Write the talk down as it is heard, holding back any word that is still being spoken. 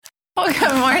Well,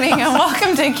 good morning and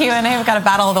welcome to Q&A. We've got a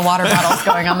battle of the water bottles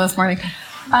going on this morning.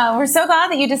 We're so glad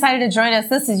that you decided to join us.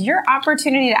 This is your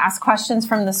opportunity to ask questions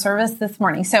from the service this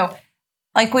morning. So,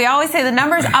 like we always say, the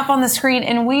number's up on the screen,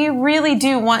 and we really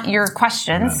do want your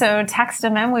questions. So text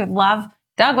them in.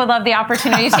 Doug would love the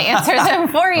opportunity to answer them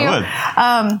for you.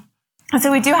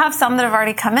 So we do have some that have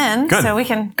already come in. Good. So we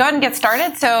can go ahead and get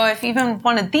started. So if even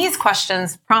one of these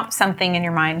questions prompts something in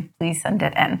your mind, please send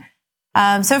it in.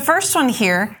 So first one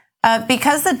here,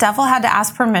 because the devil had to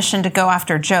ask permission to go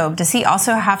after Job, does he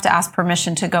also have to ask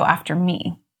permission to go after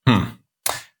me?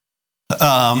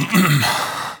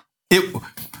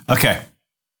 Okay.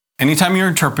 Anytime you're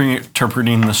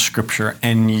interpreting the scripture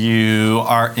and you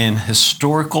are in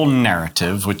historical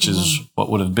narrative, which is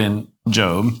what would have been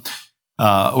Job,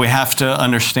 we have to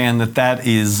understand that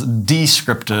is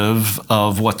descriptive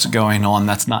of what's going on.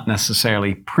 That's not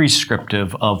necessarily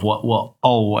prescriptive of what will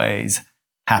always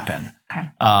happen. Okay.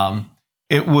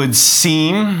 It would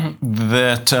seem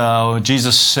that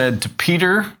Jesus said to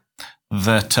Peter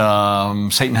that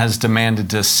Satan has demanded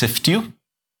to sift you.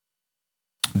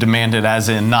 Demanded as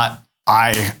in not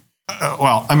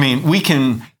we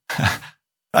can...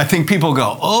 I think people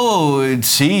go,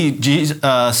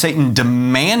 Satan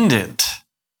demanded.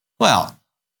 Well,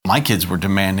 my kids were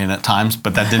demanding at times,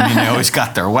 but that didn't mean they always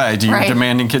got their way. Do your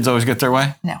demanding kids always get their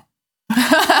way? No.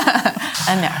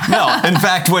 No. No. In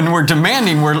fact, when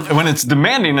it's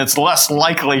demanding, it's less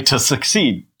likely to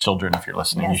succeed. Children, if you're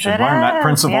listening, you should learn that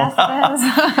principle.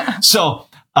 Yes, So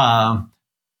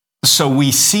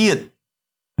we see it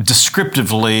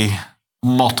descriptively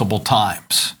multiple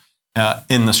times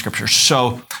in the scripture.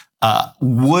 So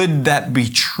would that be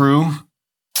true?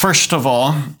 First of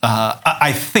all,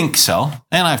 I think so.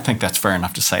 And I think that's fair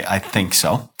enough to say I think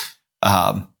so,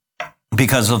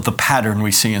 because of the pattern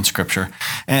we see in scripture.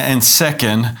 And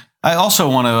second, I also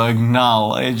want to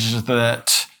acknowledge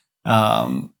that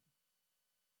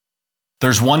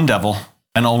there's one devil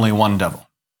and only one devil,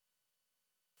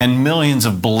 and millions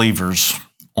of believers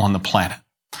on the planet.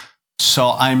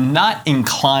 So I'm not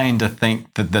inclined to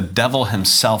think that the devil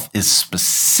himself is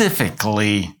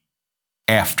specifically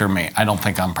after me. I don't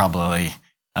think I'm probably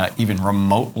even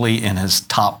remotely in his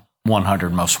top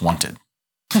 100 most wanted.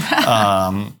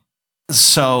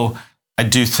 So I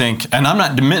do think, and I'm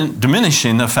not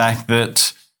diminishing the fact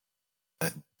that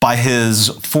by his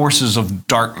forces of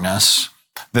darkness,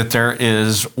 that there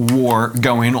is war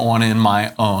going on in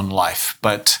my own life.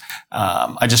 But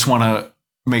I just want to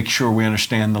make sure we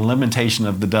understand the limitation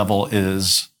of the devil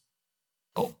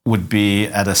would be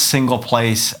at a single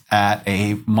place at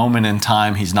a moment in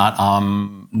time. He's not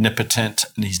omnipotent,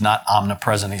 and he's not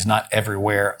omnipresent. He's not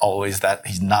everywhere always. That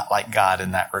he's not like God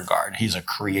in that regard. He's a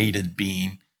created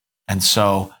being. And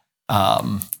so,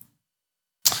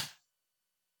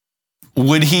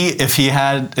 would he, if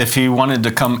he wanted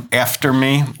to come after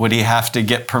me, would he have to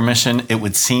get permission? It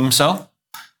would seem so.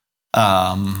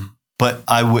 But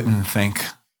I wouldn't think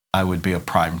I would be a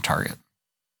prime target.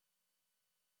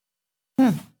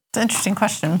 It's an interesting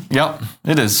question. Yep,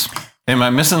 it is. Am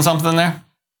I missing something there?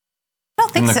 I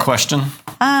don't think in the so. question?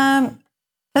 No,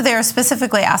 they are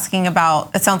specifically asking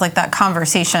about, it sounds like that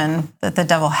conversation that the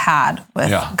devil had with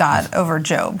God over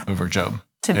Job.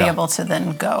 To be able to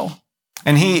then go.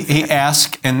 And he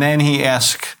asked, and then he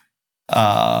asked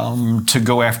to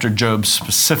go after Job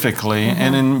specifically. Mm-hmm.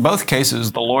 And in both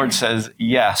cases, the Lord says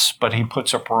yes, but he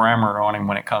puts a parameter on him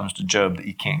when it comes to Job that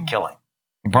he can't kill him.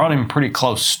 He brought him pretty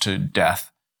close to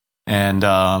death. And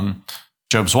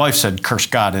Job's wife said, curse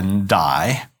God and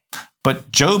die.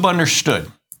 But Job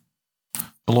understood.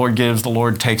 The Lord gives, the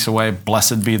Lord takes away.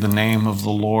 Blessed be the name of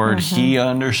the Lord. Mm-hmm. He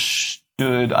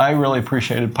understood. I really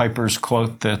appreciated Piper's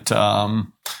quote that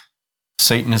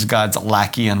Satan is God's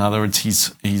lackey. In other words,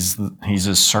 he's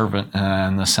his servant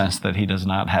in the sense that he does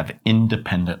not have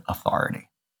independent authority.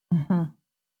 Mm-hmm.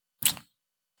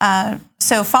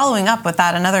 So following up with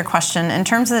that, another question, in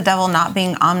terms of the devil not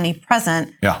being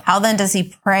omnipresent, how then does he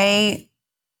prey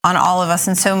on all of us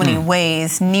in so many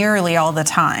ways, nearly all the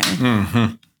time?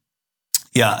 Mm-hmm.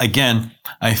 Yeah, again,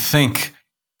 I think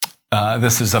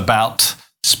this is about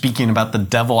speaking about the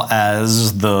devil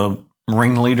as the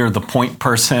ringleader, the point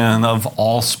person of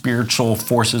all spiritual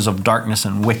forces of darkness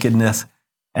and wickedness.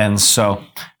 And so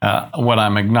what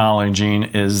I'm acknowledging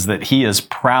is that he is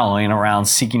prowling around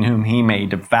seeking whom he may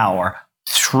devour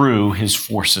through his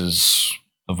forces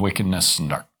of wickedness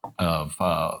and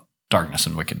darkness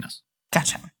and wickedness.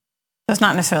 Gotcha. So it's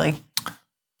not necessarily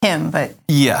him, but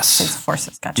his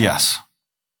forces. Gotcha. Yes.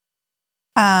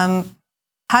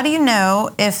 How do you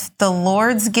know if the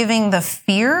Lord's giving the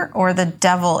fear or the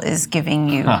devil is giving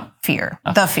you fear?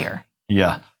 The fear.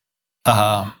 Yeah.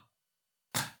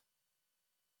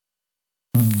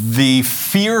 the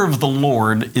fear of the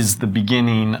Lord is the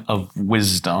beginning of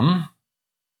wisdom.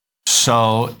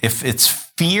 So if it's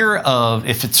fear of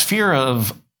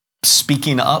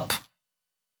speaking up,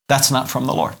 that's not from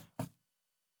the Lord.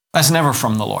 That's never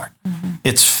from the Lord. Mm-hmm.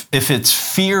 If it's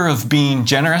fear of being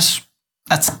generous,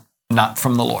 that's not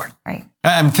from the Lord. Right.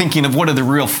 I'm thinking of what are the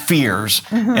real fears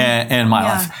in my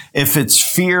life. If it's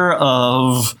fear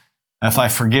of, if I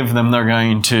forgive them, they're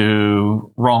going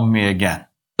to wrong me again.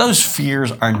 Those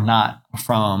fears are not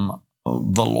from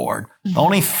the Lord. Mm-hmm. The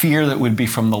only fear that would be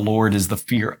from the Lord is the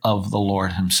fear of the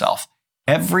Lord himself.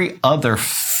 Every other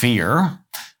fear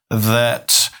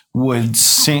that would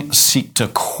seek to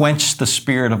quench the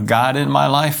Spirit of God in my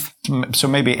life. So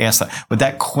maybe ask that. Would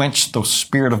that quench the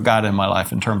Spirit of God in my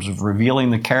life in terms of revealing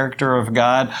the character of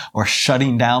God or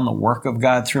shutting down the work of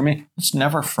God through me? It's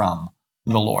never from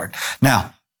the Lord.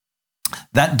 Now,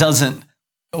 that doesn't,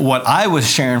 what I was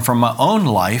sharing from my own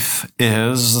life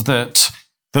is that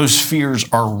those fears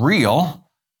are real.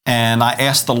 And I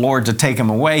asked the Lord to take them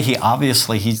away. He's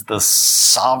the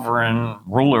sovereign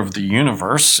ruler of the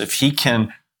universe. If he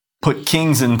can put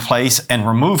kings in place and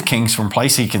remove kings from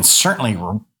place, he can certainly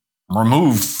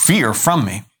remove fear from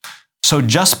me. So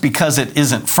just because it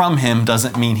isn't from him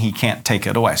doesn't mean he can't take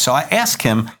it away. So I ask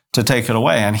him to take it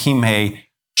away, and he may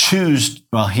choose,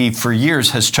 he for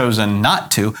years has chosen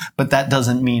not to, but that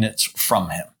doesn't mean it's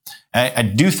from him. I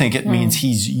do think it means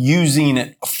he's using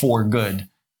it for good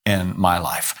in my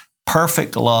life.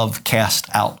 Perfect love casts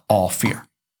out all fear.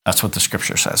 That's what the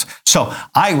scripture says. So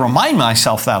I remind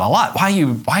myself that a lot. Why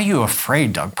are you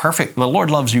afraid, Doug? Perfect. The Lord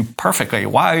loves you perfectly.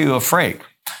 Why are you afraid?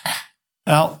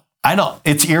 Well,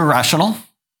 it's irrational.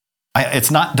 It's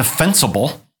not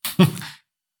defensible,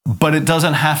 but it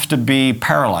doesn't have to be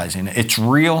paralyzing. It's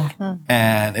real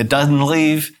and it doesn't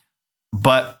leave,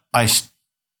 but I,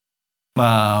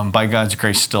 by God's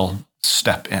grace, still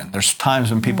step in. There's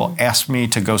times when people ask me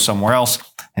to go somewhere else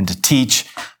and to teach,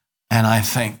 and I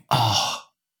think,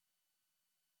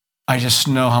 I just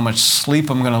know how much sleep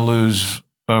I'm going to lose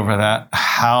over that,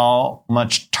 how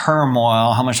much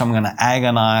turmoil, how much I'm going to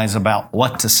agonize about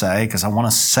what to say, because I want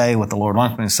to say what the Lord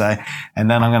wants me to say,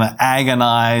 and then I'm going to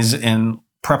agonize in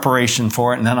preparation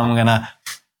for it, and then I'm going to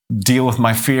deal with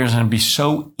my fears, and it'd be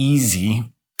so easy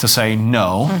to say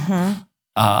no.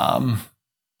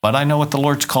 But I know what the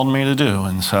Lord's called me to do,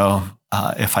 and so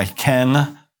if I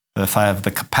have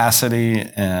the capacity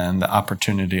and the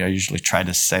opportunity, I usually try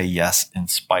to say yes in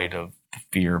spite of the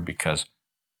fear, because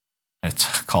it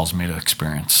calls me to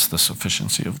experience the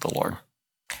sufficiency of the Lord.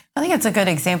 I think it's a good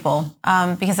example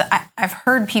because I've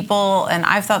heard people, and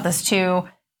I've thought this too,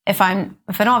 if I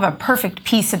don't have a perfect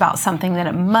peace about something, then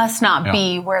it must not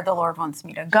be where the Lord wants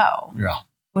me to go,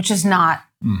 which is not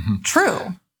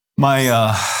true.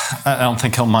 I don't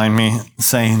think he'll mind me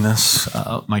saying this.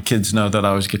 My kids know that I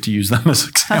always get to use them as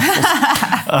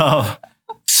examples.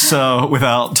 So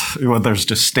there's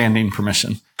just standing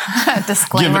permission.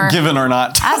 Disclaimer. Given or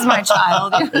not. As my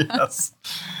child. Yes.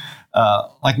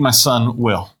 Like my son,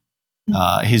 Will.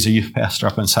 He's a youth pastor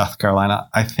up in South Carolina.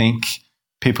 I think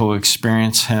people who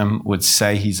experience him would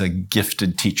say he's a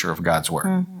gifted teacher of God's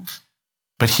word.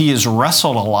 But he has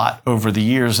wrestled a lot over the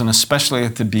years, and especially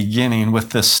at the beginning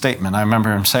with this statement. I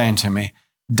remember him saying to me,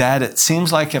 Dad, it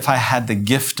seems like if I had the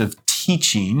gift of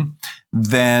teaching,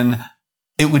 then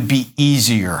it would be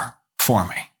easier for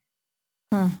me.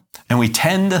 And we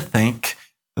tend to think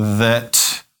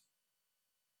that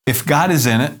if God is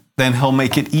in it, then he'll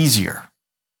make it easier.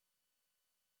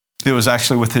 It was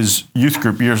actually with his youth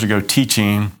group years ago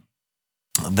teaching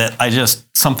that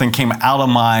something came out of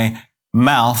my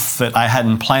mouth that I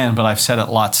hadn't planned, but I've said it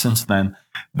lots since then.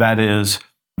 That is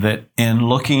that in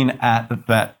looking at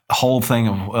that whole thing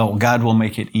of, God will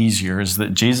make it easier, is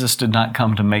that Jesus did not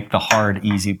come to make the hard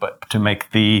easy, but to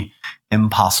make the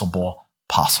impossible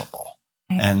possible.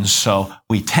 And so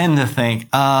we tend to think,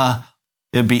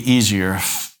 it'd be easier.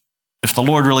 If the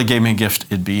Lord really gave me a gift,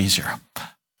 it'd be easier.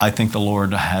 I think the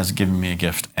Lord has given me a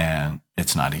gift, and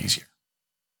it's not easier.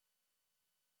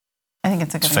 I think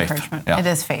it's a good encouragement. Yeah. It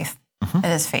is faith. It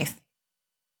is faith.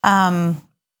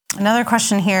 Another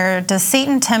question here. Does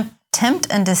Satan tempt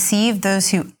and deceive those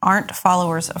who aren't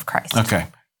followers of Christ? Okay.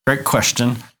 Great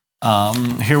question.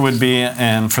 Here would be,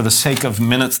 and for the sake of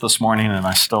minutes this morning, and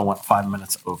I still went 5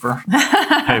 minutes over.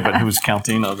 Hey, but who's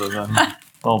counting other than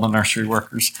all the nursery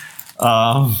workers?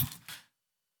 Why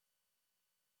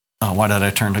did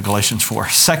I turn to Galatians 4?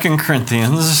 2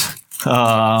 Corinthians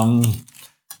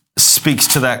speaks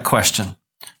to that question.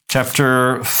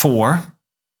 Chapter 4,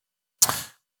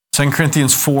 2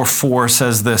 Corinthians 4:4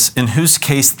 says this, in whose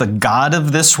case the God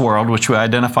of this world, which we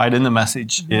identified in the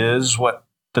message, is what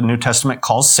the New Testament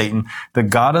calls Satan, the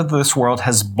god of this world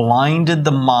has blinded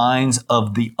the minds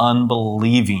of the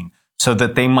unbelieving so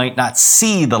that they might not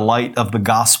see the light of the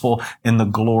gospel in the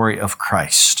glory of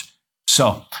Christ.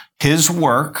 So his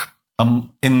work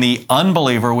in the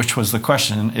unbeliever, which was the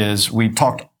question, is we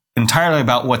talked entirely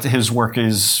about what his work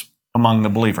is among the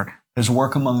believer. His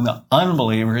work among the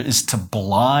unbeliever is to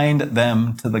blind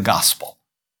them to the gospel.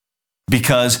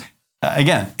 Because,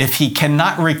 again, if he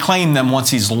cannot reclaim them once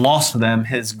he's lost them,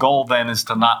 his goal then is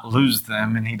to not lose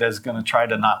them. And he is going to try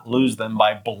to not lose them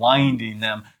by blinding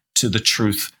them to the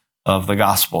truth of the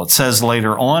gospel. It says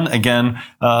later on, again,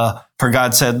 for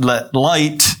God said, let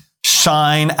light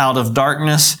shine out of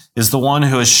darkness, is the one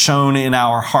who has shone in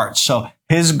our hearts. So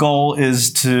his goal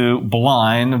is to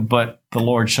blind, but the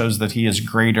Lord shows that he is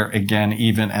greater again,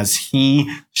 even as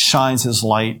he shines his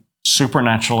light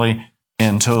supernaturally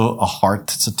into a heart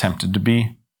that's attempted to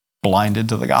be blinded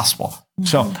to the gospel. Mm-hmm.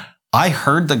 So I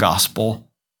heard the gospel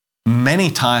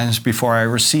many times before I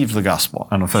received the gospel.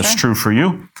 I don't know if that's true for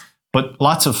you, but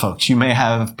lots of folks, you may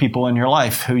have people in your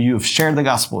life who you have shared the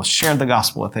gospel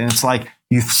with, and it's like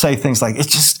you say things like, it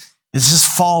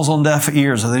just falls on deaf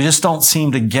ears, or they just don't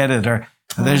seem to get it, or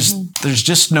there's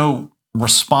just no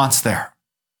response there.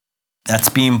 That's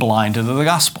being blinded to the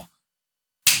gospel.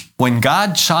 When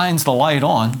God shines the light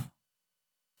on,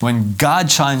 when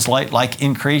God shines light, like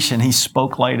in creation, he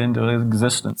spoke light into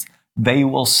existence, they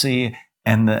will see,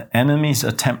 and the enemy's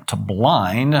attempt to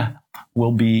blind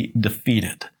will be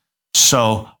defeated.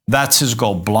 So that's his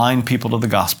goal. Blind people to the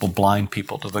gospel, blind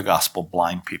people to the gospel,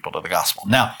 blind people to the gospel.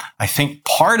 Now, I think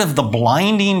part of the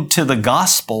blinding to the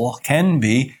gospel can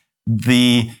be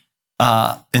the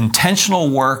intentional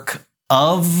work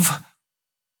of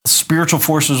spiritual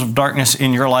forces of darkness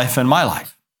in your life and my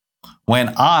life.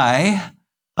 When I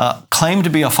claim to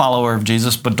be a follower of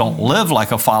Jesus, but don't live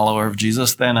like a follower of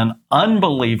Jesus, then an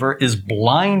unbeliever is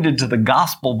blinded to the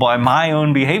gospel by my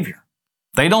own behavior.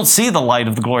 They don't see the light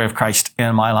of the glory of Christ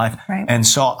in my life. Right. And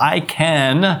so I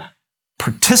can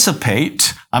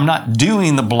participate. I'm not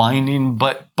doing the blinding,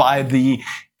 but by the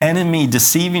enemy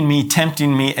deceiving me,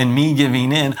 tempting me, and me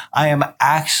giving in, I am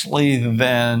actually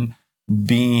then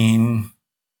being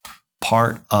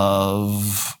part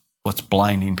of what's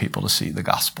blinding people to see the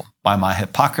gospel. By my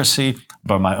hypocrisy,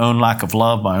 by my own lack of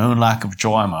love, my own lack of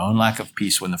joy, my own lack of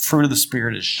peace. When the fruit of the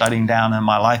Spirit is shutting down in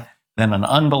my life, then an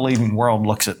unbelieving world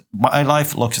looks at my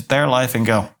life, looks at their life, and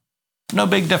go, no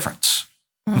big difference.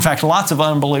 In fact, lots of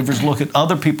unbelievers look at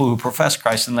other people who profess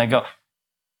Christ and they go,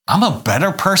 I'm a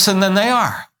better person than they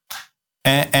are.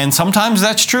 And sometimes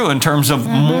that's true in terms of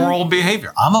moral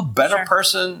behavior. I'm a better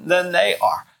person than they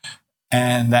are.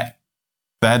 And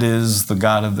that is the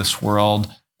god of this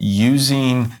world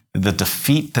using the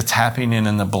defeat that's happening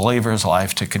in the believer's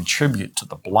life to contribute to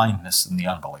the blindness in the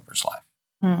unbeliever's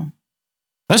life.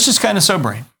 That's just kind of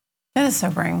sobering. It is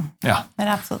sobering. Yeah. It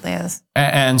absolutely is.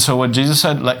 And so what Jesus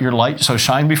said, let your light so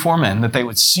shine before men that they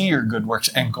would see your good works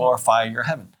and glorify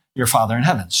your Father in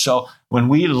heaven. So when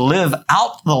we live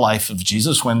out the life of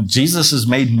Jesus, when Jesus is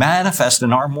made manifest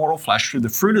in our mortal flesh through the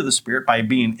fruit of the Spirit by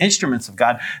being instruments of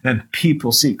God, then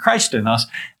people see Christ in us.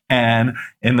 And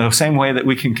in the same way that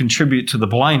we can contribute to the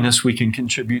blindness, we can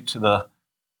contribute to the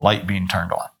light being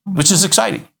turned on, which is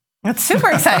exciting. It's super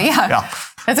exciting. Yeah.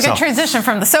 It's a good transition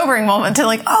from the sobering moment to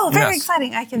like, oh, very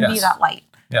exciting. I can be that light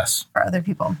for other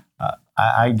people.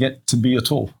 I get to be a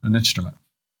tool, an instrument.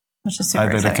 Which is super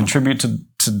either exciting. To contribute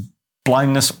to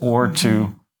blindness or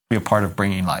to be a part of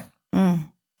bringing light.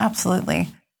 Absolutely.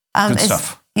 Good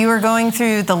stuff. You were going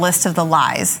through the list of the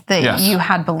lies that you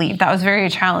had believed. That was very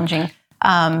challenging.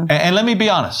 And let me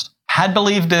be honest. Had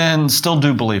believed and still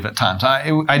do believe at times.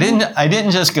 I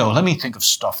didn't just go, let me think of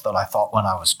stuff that I thought when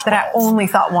I was 12. That I only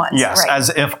thought once. Yes, as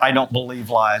if I don't believe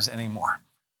lies anymore.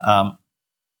 I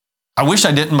wish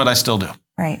I didn't, but I still do.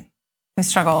 Right. We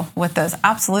struggle with those.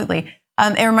 Absolutely.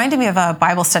 It reminded me of a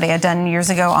Bible study I'd done years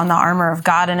ago on the armor of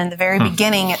God. And in the very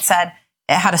beginning, it said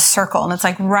it had a circle. And it's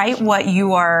like, write what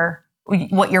your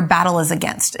battle is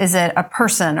against. Is it a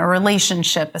person, a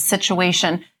relationship, a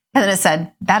situation? And then it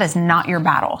said, that is not your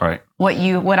battle. Right.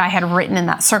 What I had written in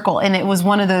that circle. And it was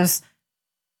one of those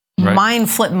mind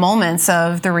flip moments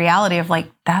of the reality of like,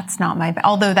 that's not my,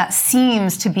 although that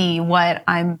seems to be what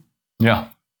I'm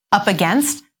up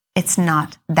against, it's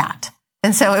not that.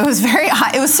 And so it was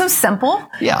it was so simple.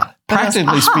 Yeah.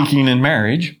 Practically speaking, in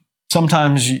marriage,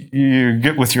 sometimes you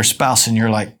get with your spouse and you're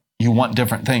like, you want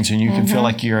different things and you can feel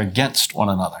like you're against one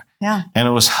another. Yeah. And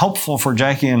it was helpful for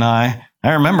Jackie and I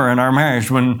remember in our marriage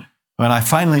when I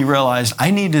finally realized I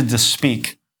needed to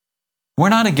speak We're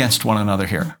not against one another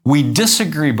here. We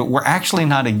disagree, but we're actually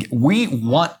not. We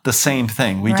want the same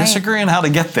thing. We disagree on how to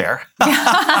get there,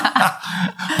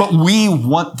 but we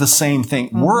want the same thing.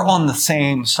 Mm-hmm. We're on the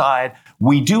same side.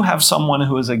 We do have someone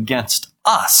who is against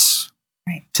us.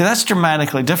 Right. So that's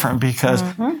dramatically different because,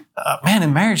 man,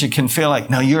 in marriage, it can feel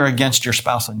like, no, you're against your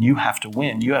spouse and you have to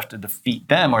win. You have to defeat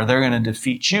them or they're going to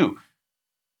defeat you.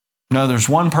 No, there's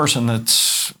one person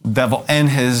that's devil and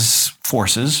his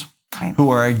forces who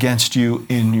are against you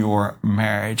in your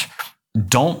marriage.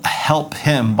 Don't help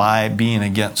him by being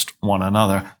against one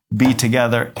another. Be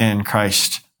together in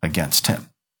Christ against him.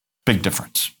 Big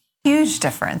difference. Huge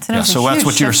difference. Yeah, so that's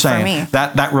what you're saying.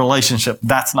 That relationship,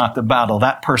 that's not the battle.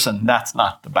 That person, that's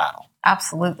not the battle.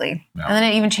 Absolutely. No. And then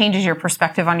it even changes your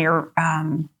perspective on your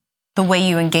the way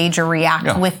you engage or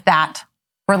react with that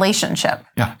relationship.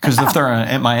 Yeah, because if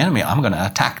they're my enemy, I'm going to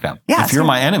attack them. Yeah, if you're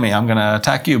my enemy, I'm going to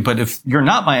attack you. But if you're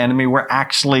not my enemy, we're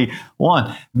actually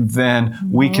one. Then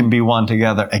we can be one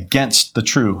together against the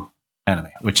true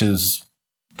enemy, which is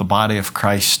the body of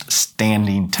Christ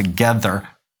standing together.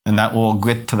 And that we'll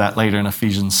get to that later in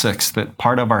Ephesians 6, that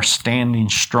part of our standing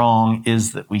strong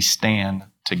is that we stand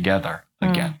together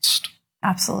against.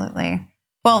 Absolutely.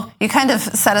 Well, you kind of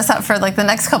set us up for like the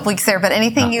next couple weeks there, but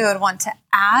anything you would want to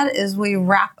add as we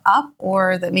wrap up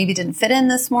or that maybe didn't fit in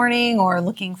this morning or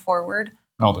looking forward?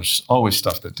 Oh, there's always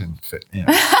stuff that didn't fit in.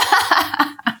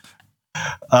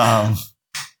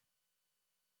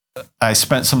 I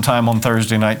spent some time on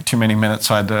Thursday night, too many minutes,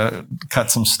 so I had to cut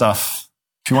some stuff.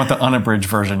 If you want the unabridged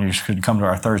version, you should come to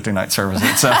our Thursday night service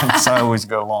at 7. So I always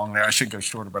go long there. I should go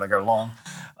shorter, but I go long.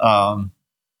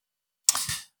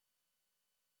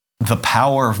 The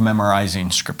power of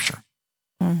memorizing Scripture.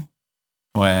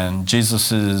 When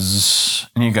Jesus is,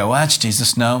 and you go, well, that's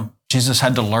Jesus. No, Jesus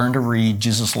had to learn to read.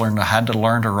 Jesus had to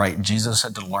learn to write. Jesus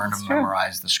had to learn to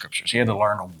memorize the Scriptures. He had to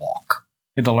learn to walk.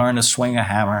 He had to learn to swing a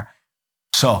hammer.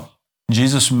 So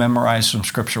Jesus memorized some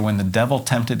Scripture. When the devil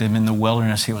tempted him in the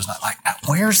wilderness, he was not like,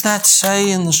 where's that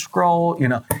say in the scroll? You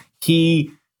know,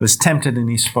 he was tempted and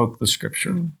he spoke the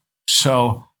Scripture.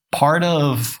 So part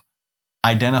of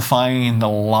identifying the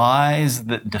lies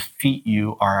that defeat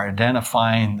you are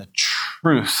identifying the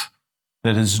truth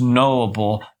that is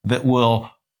knowable, that will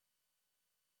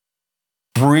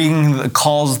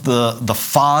cause the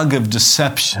fog of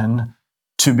deception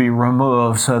to be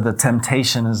removed so the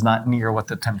temptation is not near what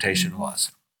the temptation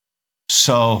was.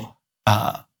 So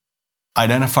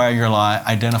identify your lie,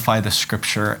 identify the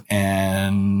Scripture,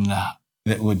 and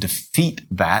that would defeat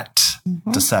that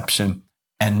deception,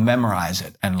 and memorize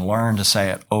it and learn to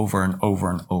say it over and over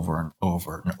and over and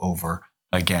over and over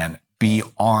again. Be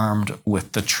armed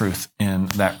with the truth in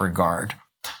that regard.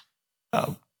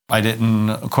 I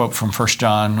didn't quote from 1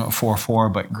 John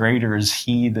 4:4, but greater is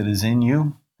he that is in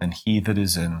you than he that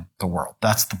is in the world.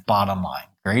 That's the bottom line.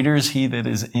 Greater is he that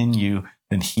is in you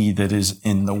than he that is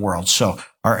in the world. So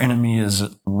our enemy is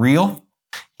real.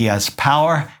 He has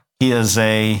power. He is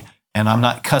and I'm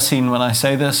not cussing when I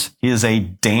say this, he is a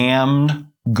damned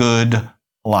good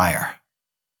liar.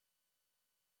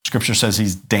 Scripture says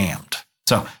he's damned.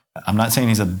 So I'm not saying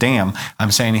he's a damn. I'm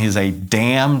saying he's a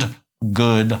damned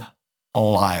good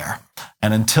liar.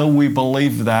 And until we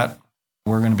believe that,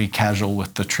 we're going to be casual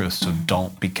with the truth. So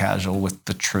don't be casual with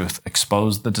the truth.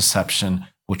 Expose the deception,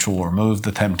 which will remove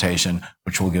the temptation,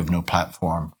 which will give no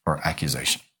platform for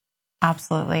accusation.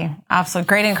 Absolutely. Absolutely.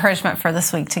 Great encouragement for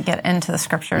this week to get into the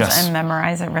Scriptures and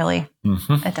memorize it really.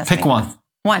 It does. Pick one.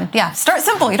 One. Yeah. Start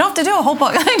simple. You don't have to do a whole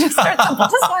book. Just start simple.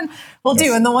 Just one will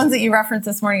do. And the ones that you referenced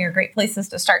this morning are great places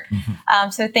to start.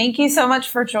 So thank you so much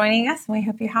for joining us. And we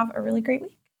hope you have a really great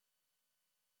week.